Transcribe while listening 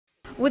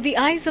With the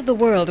eyes of the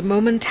world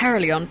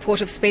momentarily on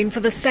Port of Spain for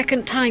the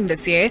second time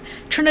this year,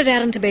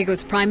 Trinidad and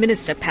Tobago's Prime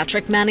Minister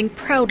Patrick Manning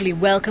proudly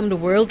welcomed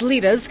world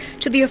leaders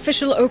to the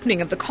official opening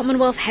of the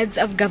Commonwealth Heads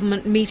of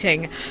Government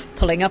meeting.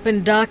 Pulling up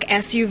in dark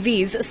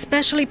SUVs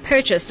specially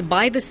purchased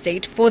by the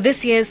state for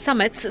this year's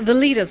summits, the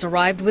leaders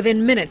arrived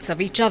within minutes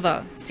of each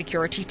other.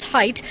 Security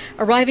tight,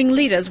 arriving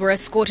leaders were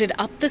escorted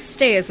up the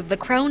stairs of the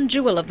crown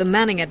jewel of the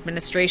Manning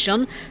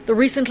administration, the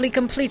recently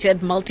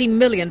completed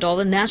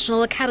multi-million-dollar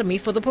National Academy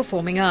for the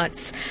Performing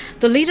Arts.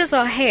 The leaders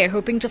are here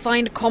hoping to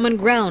find common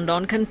ground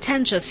on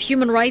contentious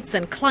human rights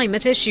and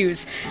climate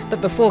issues.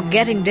 But before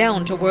getting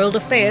down to world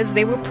affairs,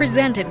 they were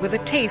presented with a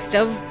taste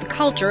of the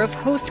culture of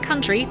host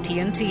country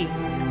TNT.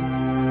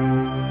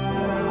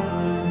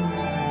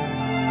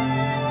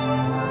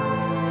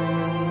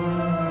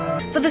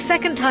 For the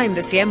second time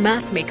this year,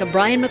 mass maker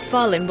Brian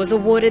McFarlane was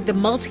awarded the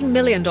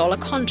multi-million-dollar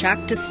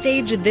contract to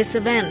stage this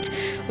event.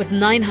 With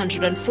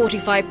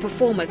 945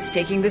 performers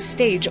taking the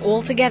stage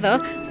altogether,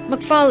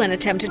 McFarlane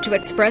attempted to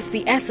express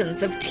the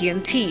essence of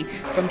TNT,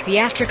 from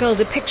theatrical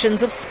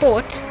depictions of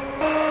sport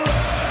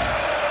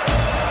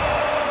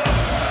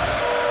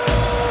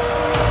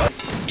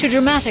to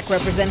dramatic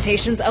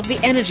representations of the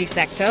energy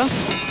sector,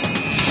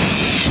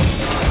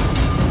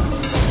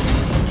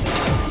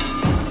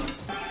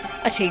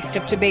 a taste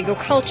of Tobago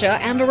culture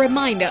and a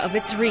reminder of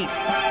its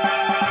reefs.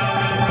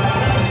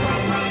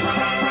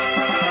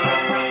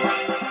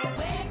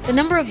 The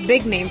number of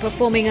big-name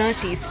performing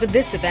artists for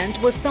this event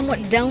was somewhat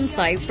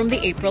downsized from the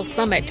April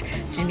summit.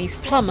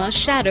 Denise Plummer,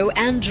 Shadow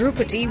and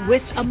Drupati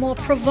with a more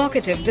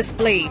provocative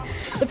display.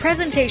 The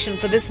presentation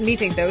for this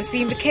meeting, though,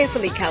 seemed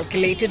carefully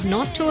calculated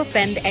not to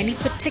offend any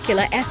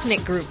particular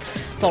ethnic group.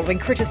 Following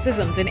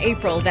criticisms in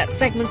April that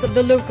segments of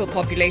the local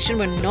population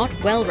were not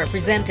well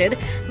represented,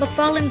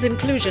 McFarlane's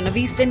inclusion of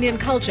East Indian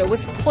culture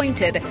was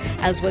pointed,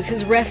 as was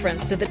his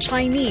reference to the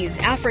Chinese,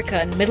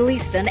 African, Middle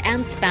Eastern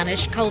and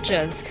Spanish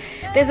cultures.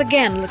 There's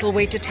again little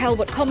way to tell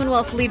what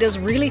Commonwealth leaders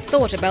really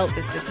thought about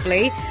this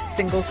display.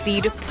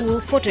 Single-feed pool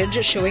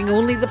footage showing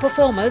only the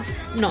performers,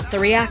 not the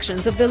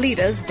reactions of the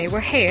leaders they were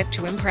here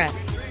to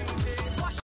impress.